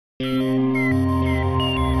We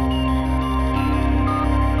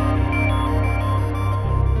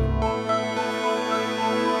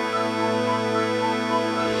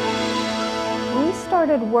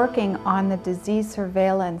started working on the Disease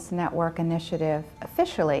Surveillance Network Initiative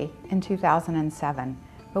officially in 2007,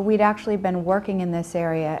 but we'd actually been working in this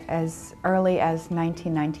area as early as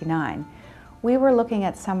 1999. We were looking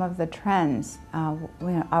at some of the trends.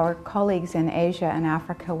 Our colleagues in Asia and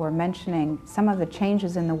Africa were mentioning some of the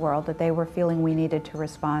changes in the world that they were feeling we needed to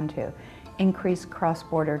respond to. Increased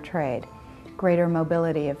cross-border trade, greater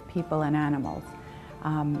mobility of people and animals.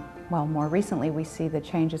 Well, more recently we see the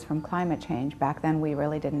changes from climate change. Back then we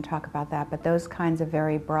really didn't talk about that, but those kinds of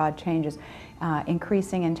very broad changes.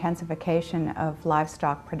 Increasing intensification of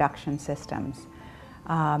livestock production systems.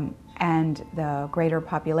 And the greater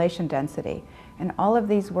population density. And all of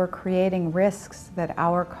these were creating risks that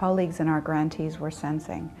our colleagues and our grantees were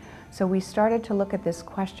sensing. So we started to look at this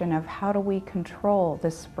question of how do we control the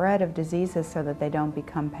spread of diseases so that they don't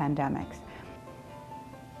become pandemics.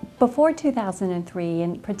 Before 2003,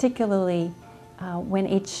 and particularly when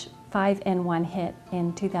H5N1 hit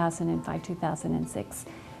in 2005-2006,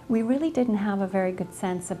 we really didn't have a very good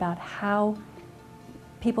sense about how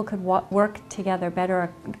people could work together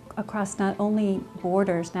better across not only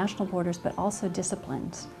borders, national borders, but also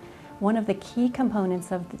disciplines. One of the key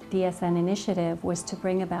components of the DSN initiative was to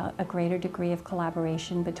bring about a greater degree of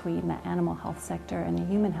collaboration between the animal health sector and the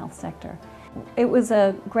human health sector. It was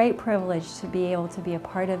a great privilege to be able to be a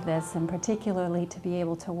part of this, and particularly to be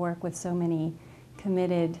able to work with so many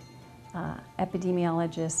committed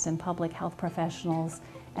epidemiologists and public health professionals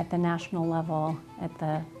at the national level, at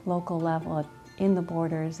the local level, in the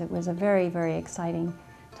borders. It was a very, very exciting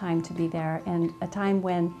time to be there, and a time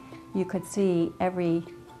when you could see every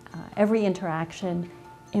interaction,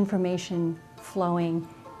 information flowing,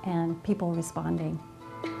 and people responding.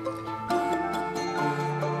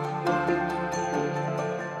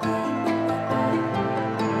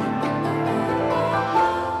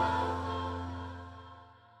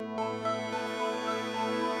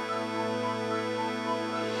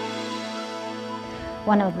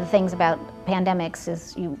 One of the things about pandemics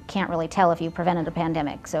is you can't really tell if you prevented a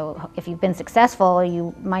pandemic. So if you've been successful,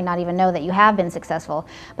 you might not even know that you have been successful.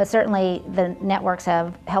 But certainly the networks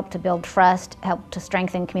have helped to build trust, helped to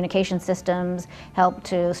strengthen communication systems, helped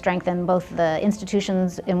to strengthen both the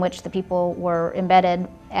institutions in which the people were embedded,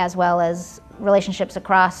 as well as relationships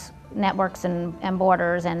across networks and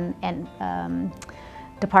borders and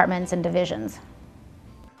departments and divisions.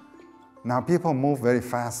 Now people move very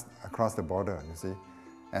fast across the border, you see.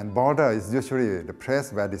 And border is usually the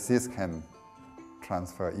place where disease can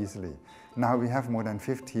transfer easily. Now we have more than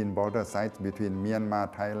 15 border sites between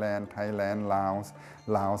Myanmar, Thailand,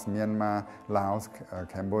 Laos, Myanmar, Laos,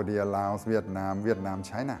 Cambodia, Laos, Vietnam,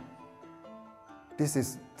 China. This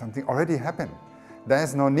is something already happened. There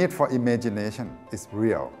is no need for imagination, it's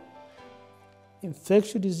real.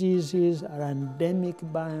 Infectious diseases are endemic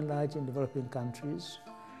by and large in developing countries.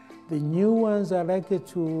 The new ones are likely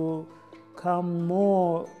to come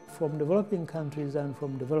more from developing countries than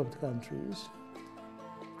from developed countries.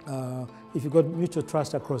 If you've got mutual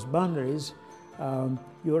trust across boundaries,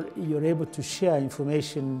 you're able to share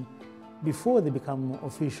information before they become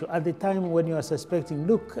official. At the time when you are suspecting,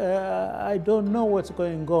 look, I don't know what's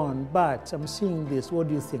going on, but I'm seeing this, what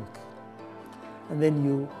do you think? And then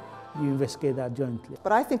you investigate that jointly.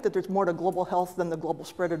 But I think that there's more to global health than the global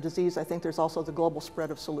spread of disease. I think there's also the global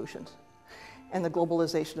spread of solutions and the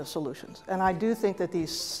globalization of solutions. And I do think that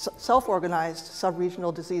these self-organized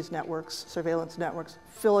sub-regional disease networks, surveillance networks,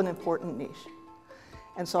 fill an important niche.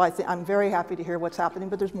 And so I'm very happy to hear what's happening,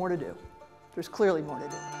 but there's more to do. There's clearly more to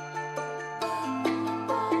do.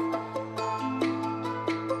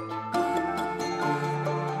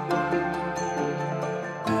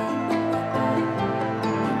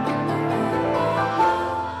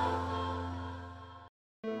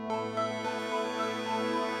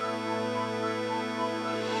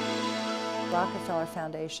 Rockefeller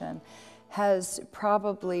Foundation has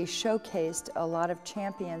probably showcased a lot of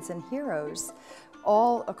champions and heroes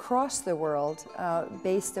all across the world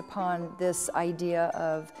based upon this idea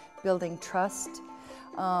of building trust,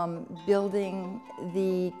 building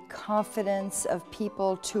the confidence of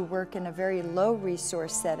people to work in a very low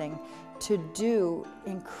resource setting to do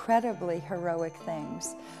incredibly heroic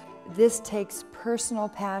things. This takes personal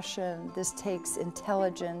passion, this takes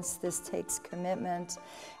intelligence, this takes commitment,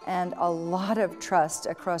 and a lot of trust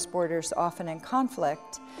across borders, often in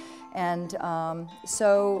conflict. And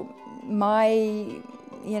so my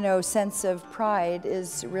sense of pride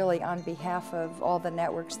is really on behalf of all the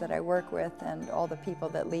networks that I work with and all the people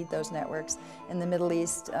that lead those networks in the Middle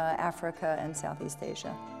East, Africa, and Southeast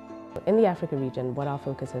Asia. In the Africa region, what our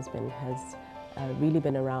focus has really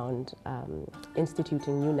been around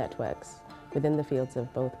instituting new networks within the fields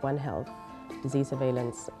of both One Health, disease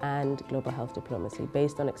surveillance, and global health diplomacy,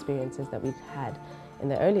 based on experiences that we've had in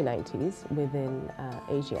the early 90s within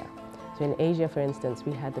Asia. So in Asia, for instance,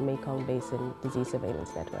 we had the Mekong Basin Disease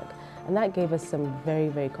Surveillance Network, and that gave us some very,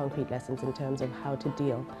 very concrete lessons in terms of how to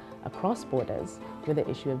deal across borders with the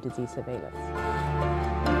issue of disease surveillance.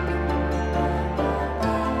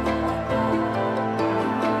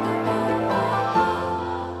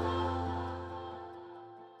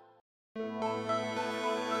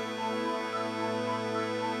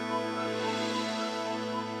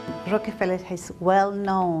 Rockefeller is well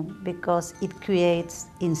known because it creates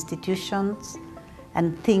institutions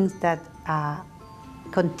and things that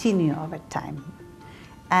continue over time.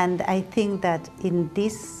 And I think that in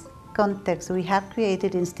this context we have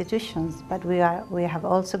created institutions, but we have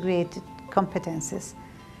also created competences.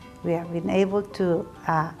 We have been able to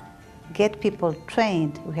get people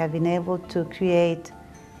trained. We have been able to create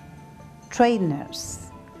trainers,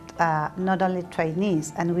 not only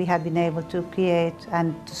trainees, and we have been able to create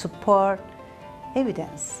and to support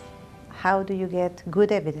evidence. How do you get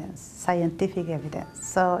good evidence, scientific evidence?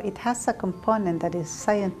 So it has a component that is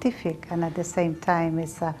scientific, and at the same time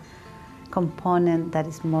it's a component that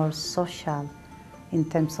is more social in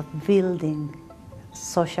terms of building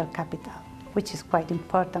social capital, which is quite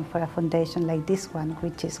important for a foundation like this one,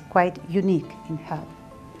 which is quite unique in health.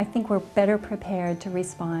 I think we're better prepared to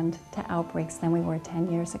respond to outbreaks than we were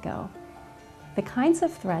 10 years ago. The kinds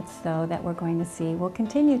of threats, though, that we're going to see will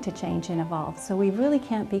continue to change and evolve, so we really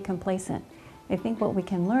can't be complacent. I think what we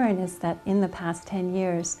can learn is that in the past 10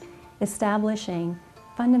 years, establishing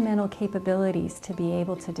fundamental capabilities to be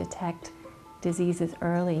able to detect diseases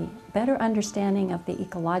early, better understanding of the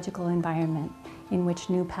ecological environment in which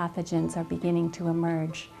new pathogens are beginning to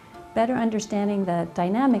emerge, better understanding the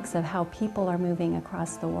dynamics of how people are moving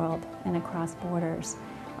across the world and across borders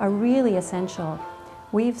are really essential.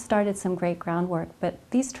 We've started some great groundwork, but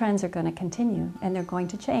these trends are going to continue and they're going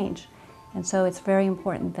to change. And so it's very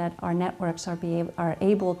important that our networks are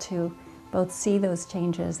able to both see those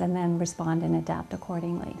changes and then respond and adapt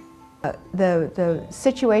accordingly. The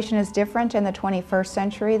situation is different in the 21st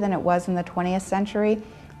century than it was in the 20th century.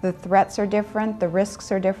 The threats are different, the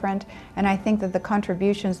risks are different, and I think that the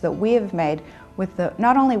contributions that we have made,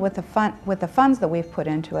 not only with the funds that we've put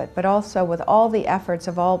into it, but also with all the efforts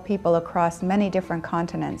of all people across many different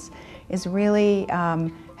continents, is really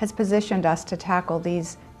has positioned us to tackle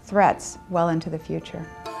these threats well into the future.